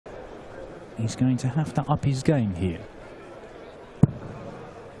he's going to have to up his game here.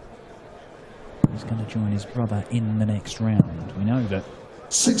 He's going to join his brother in the next round. We know that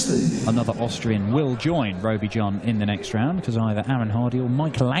 60. Another Austrian will join Roby-John in the next round, because either Aaron Hardy or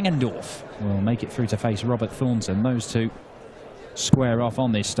Mike Langendorf will make it through to face Robert Thornton. Those two square off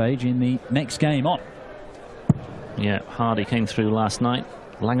on this stage in the next game on. Yeah, Hardy came through last night.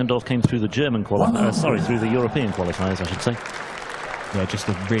 Langendorf came through the German qualifiers, through the European qualifiers, I should say. Yeah, just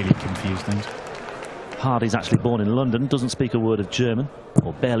to really confuse things. Hardy's actually born in London, doesn't speak a word of German,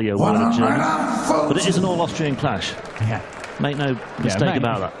 or barely a word of German, but it is an all-Austrian clash. Yeah. Make no mistake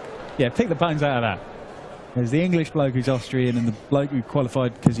about that. Yeah, pick the bones out of that. There's the English bloke who's Austrian and the bloke who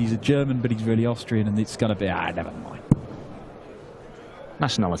qualified because he's a German, but he's really Austrian, and it's going to be, never mind.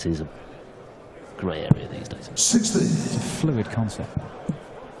 Nationality is a grey area these days. 60. It's a fluid concept.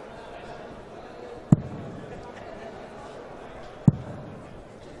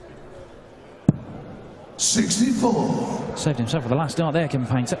 $64. Saved himself with the last dart there, Kevin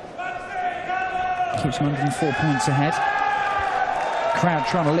Painter. Keeps him 104 points ahead. Crowd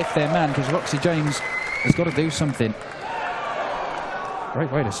trying to lift their man because Roxy-James has got to do something.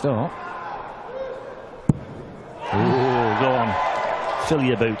 Great way to start. Ooh, go on. Fill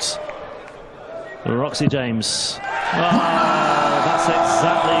your boots. Roxy-James. Oh, that's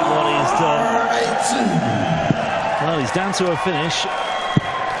exactly what he's done. Well, he's down to a finish.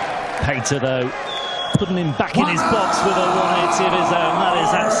 Painter, though, putting him back in his box with a 180 of his own. That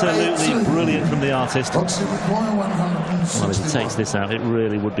is absolutely brilliant from the artist. Well, if he takes this out, it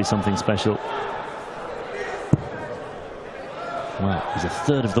really would be something special. Well, he's a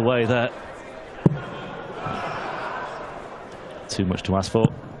third of the way there. Too much to ask for.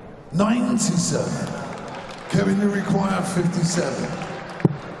 97. Kevin, you require 57.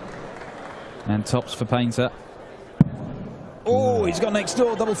 And tops for Painter. Oh, he's got next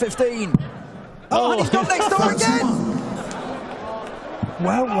door, double 15. Oh, and he's got next door again!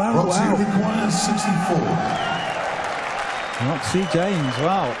 Wow, wow, Roxy wow. requires 64. Roxy-James,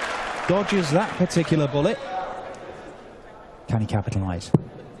 wow. Dodges that particular bullet. Can he capitalise?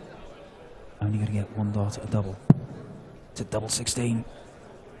 Only going to get one dart at a double. It's a double 16.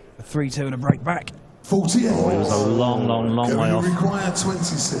 A 3-2 and a break back. 48. Oh, he was a long, long, long way off. Require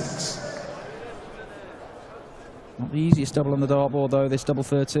 26. Not the easiest double on the dartboard, though, this double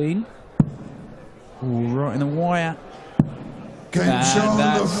 13. Ooh, right in the wire. And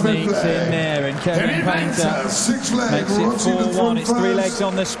that sneaks in there, and Kevin Painter makes it 4-1. It's 3 legs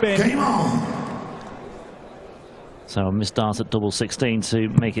on the spin. Game on. So a missed dart at double 16 to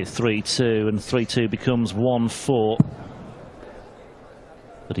make it 3-2, and 3-2 becomes 1-4.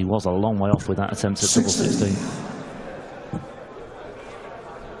 But he was a long way off with that attempt at double 16.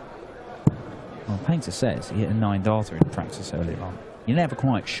 Well, Painter says he hit a 9-darter in practice earlier on. You're never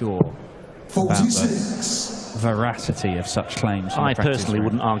quite sure 46. Veracity of such claims. I personally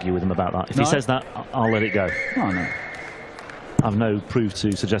wouldn't argue with him about that. If he says that, I'll let it go. Oh, no. I've no proof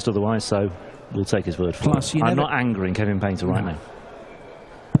to suggest otherwise, so we'll take his word for it. I'm not angering Kevin Painter right now.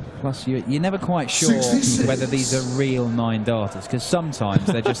 Plus, you're never quite sure 66. whether these are real 9-darters, because sometimes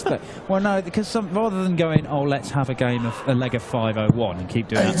they're just... well, no, because rather than going, oh, let's have a game of a leg of 501 and keep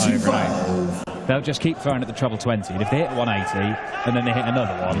doing that over and over, they'll just keep throwing at the treble 20. And if they hit 180 and then they hit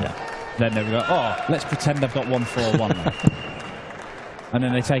another one, then they'll go, oh, let's pretend they've got 141 now. And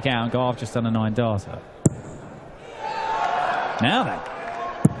then they take it out and go, I've just done a 9-darter. Now then.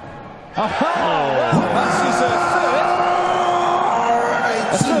 Oh,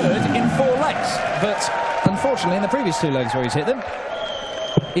 a third in 4 legs, but unfortunately in the previous 2 legs where he's hit them,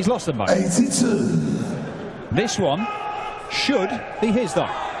 he's lost them both. 82. This one should be his though.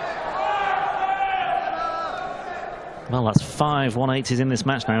 Well, that's 5 180s in this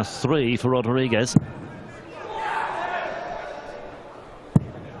match now, 3 for Rodriguez.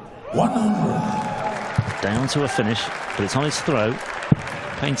 100. Down to a finish, but it's on his throw.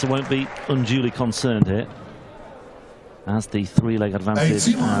 Painter won't be unduly concerned here, as the 3-leg advantage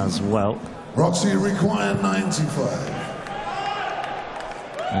 81. as well. Roxy require 95.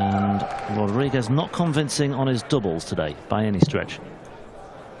 And Rodriguez not convincing on his doubles today by any stretch.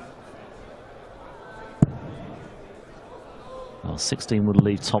 Well, 16 would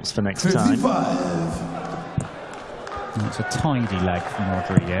leave tops for next 55. time. It's a tidy leg from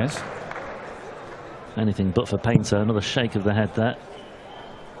Rodriguez. Anything but for Painter. Another shake of the head there.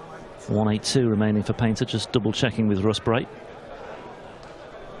 182 remaining for Painter, just double checking with Russ Bray.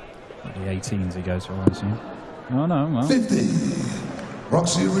 The 18s he goes for, I assume. Oh no, well. 50.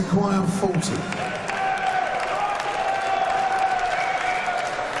 Roxy require 40.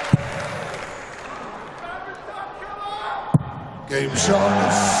 Game shot.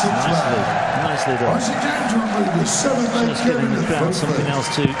 Charles, 6 Nicely done. Roxy-James Rodriguez, 7 Just giving the crowd something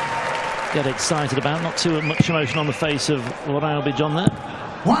else to get excited about. Not too much emotion on the face of Laurent Bidjon there.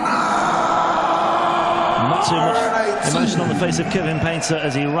 Not too much emotion on the face of Kevin Painter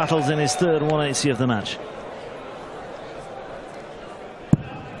as he rattles in his third 180 of the match.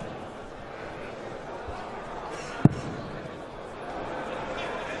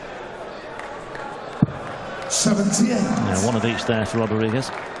 Yeah, one of each there for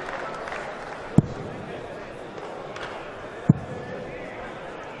Rodriguez.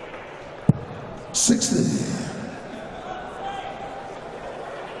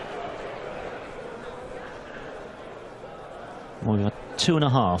 Well, we've had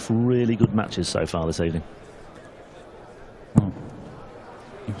 2.5 really good matches so far this evening. Well,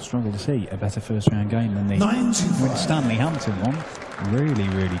 you'll struggle to see a better first-round game than the Stanley Hampton one. Really,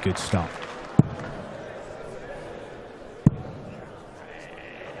 really good stuff.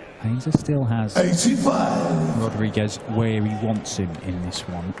 Painter still has 85. Rodriguez where he wants him in this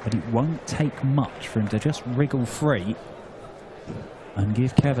one, but it won't take much for him to just wriggle free and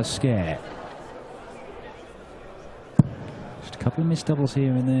give Kev a scare. Just a couple of missed doubles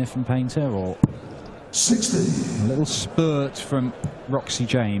here and there from Painter, or 60. a little spurt from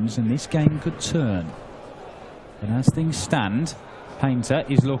Roxy-James, and this game could turn. But as things stand, Painter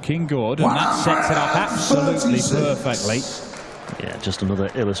is looking good, and that sets it up absolutely perfectly. Yeah, just another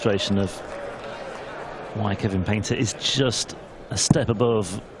illustration of why Kevin Painter is just a step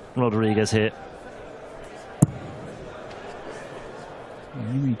above Rodriguez here.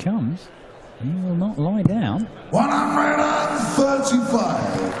 And here he comes. He will not lie down.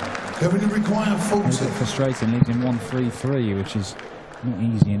 135. Kevin, you require 40. It's a bit frustrating, leaves him 1-3-3, which is not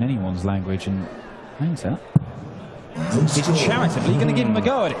easy in anyone's language. And Painter is charitably going to give him a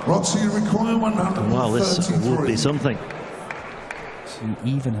go at it. Roxy, you require 133. Well, this would be something.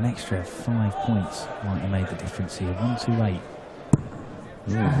 Even an extra 5 points might have made the difference here. 1-2-8.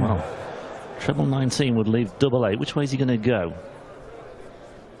 Well, treble 19 would leave double 8. Which way is he going to go?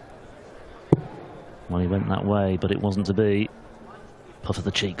 Well, he went that way, but it wasn't to be. Puff of the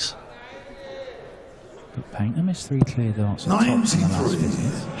cheeks. But Painter missed 3 clear darts at top in the last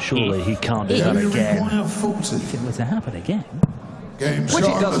visit. Surely he can't do that again. If it were to happen again, Game which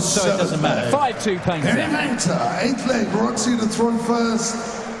it doesn't, so it doesn't matter. 5-2 Painter. Kevin Painter, 8th leg. Roxy to throw first.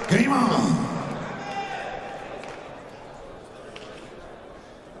 Game on.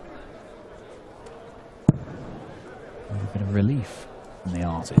 A bit of relief from the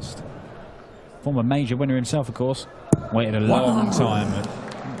artist. Former major winner himself, of course. Waited a long time,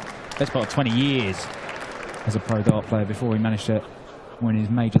 best part of 20 years as a pro dart player before he managed to win his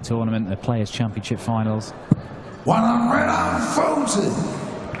major tournament, the Players' Championship finals. 140.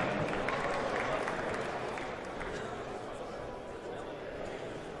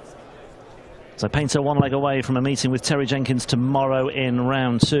 So Painter 1 leg away from a meeting with Terry Jenkins tomorrow in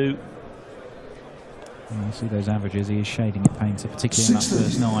round 2. And you see those averages, he is shading at Painter, particularly in that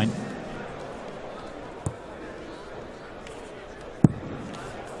first 9.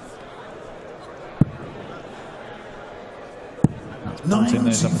 That's in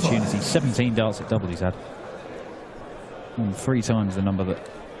those opportunities. 17 darts at double he's had. 3 times the number that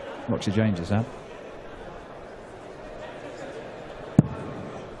Roxy-James has had.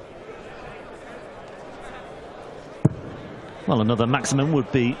 Well, another maximum would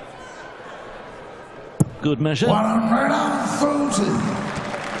be good measure. 140.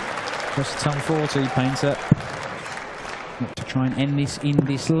 Just a ton 40, Painter. Look to try and end this in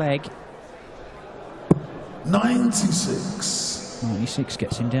this leg. 96. 96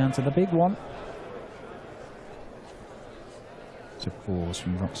 gets him down to the big one. It's a pause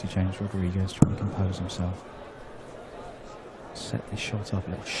from Roxy-James Rodriguez trying to compose himself. Set this shot up, a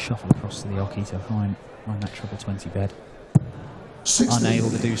little shuffle across to the oche to find that treble 20 bed. 60.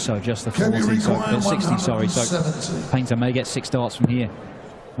 Unable to do so, just the 40, 60, sorry. So Painter may get 6 darts from here.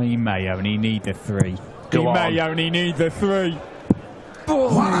 He may only need the 3. Go on. May only need the 3.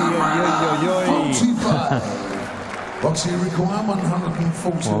 Roxy require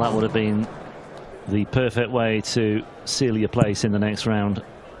 140. Well, that would have been the perfect way to seal your place in the next round.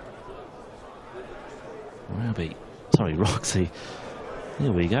 Roxy.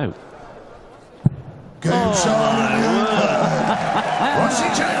 Here we go. Game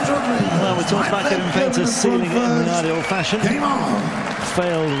Roxy-James Rodriguez. Well, we talked about Kevin Painter sealing it in the ideal fashion. Game on.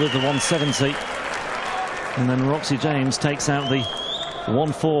 Failed with the 170. And then Roxy-James takes out the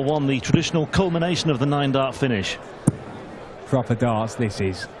 141, the traditional culmination of the 9-dart finish. Proper darts, this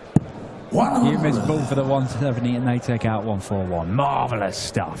is. You miss ball for the 170 and they take out 141. Marvellous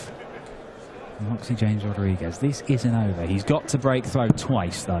stuff. Roxy-James Rodriguez, this isn't over. He's got to break throw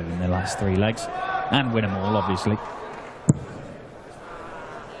twice, though, in the last 3 legs. And win them all, obviously.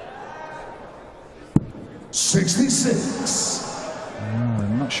 66.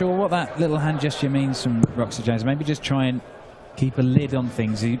 I'm not sure what that little hand gesture means from Roxy-James. Maybe just try and keep a lid on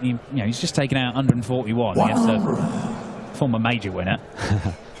things. You know, he's just taken out 141 against a former major winner.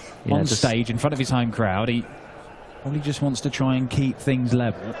 Yeah, on stage in front of his home crowd. He probably just wants to try and keep things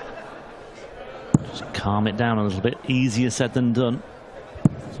level. Just calm it down a little bit. Easier said than done.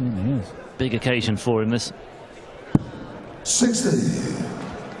 It certainly is. Big occasion for him, this. 60.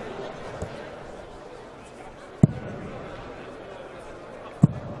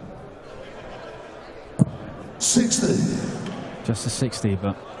 Just a 60,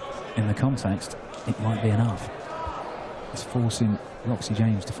 but in the context, it might be enough. It's forcing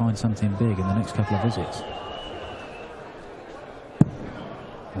Roxy-James to find something big in the next couple of visits.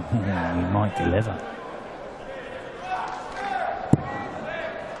 He might deliver.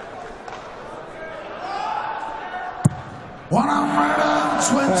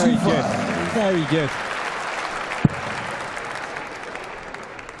 Very good. Very good.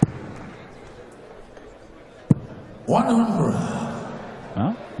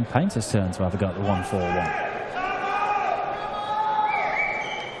 Well, and Painter's turn to have a go at the 141.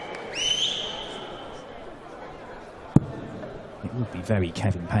 It would be very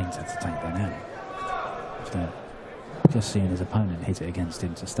Kevin Painter to take that out. After just seeing his opponent hit it against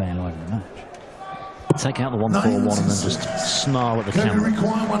him to stay alive in the match. Take out the 141 and then just snarl at the camera. Can you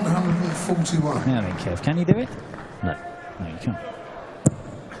require 141? Now then, Kev, can you do it? No. No, you can't.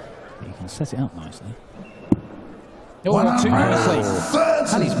 But you can set it up nicely. Oh, too nicely.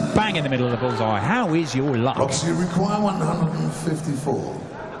 And he's bang in the middle of the bullseye. How is your luck? Roxy, you require 154.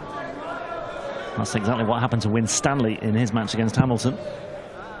 That's exactly what happened to Win Stanley in his match against Hamilton.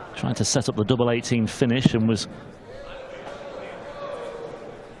 Trying to set up the double 18 finish and was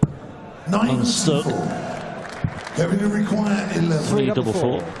unstuck. Kevin, you require 11.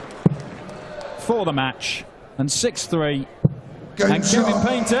 3-4-4. For the match. And 6-3. And Kevin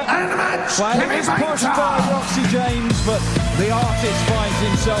Painter playing his push by Roxy-James, but the artist finds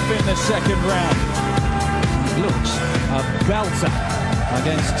himself in the second round. It looks a belter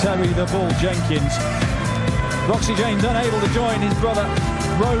against Terry the Bull Jenkins. Roxy-James unable to join his brother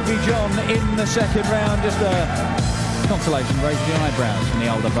Roby John in the second round. Just a consolation, raising the eyebrows from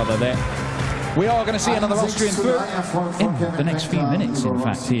the older brother there. We are going to see another Austrian through in the next few minutes, in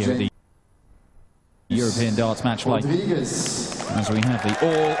fact, here at the European Darts Matchplay, as we have the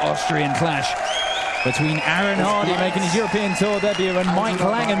all-Austrian clash between Aaron Hardy making his European Tour debut and Mike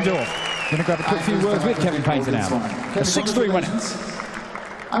Langendorf. Going to grab a quick few words with Kevin Painter now. A 6-3 winner.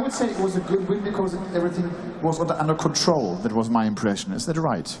 I would say it was a good win because everything was under control. That was my impression. Is that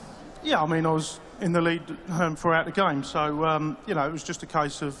right? Yeah, I mean, I was in the lead throughout the game, so you know, it was just a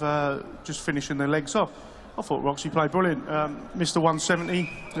case of just finishing their legs off. I thought Roxy played brilliant. Missed the 170,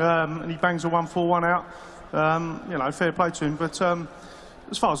 and he bangs a 141 out. You know, fair play to him. But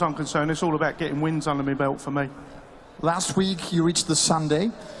as far as I'm concerned, it's all about getting wins under my belt for me. Last week you reached the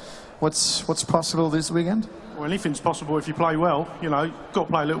Sunday. What's possible this weekend? Well, anything's possible if you play well. You know, you've got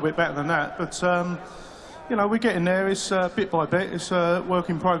to play a little bit better than that. But you know, we're getting there. It's bit by bit. It's a work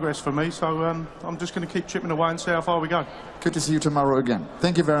in progress for me. So I'm just going to keep chipping away and see how far we go. Good to see you tomorrow again.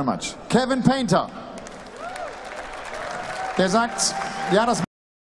 Thank you very much. Kevin Painter. Der sagt, ja, das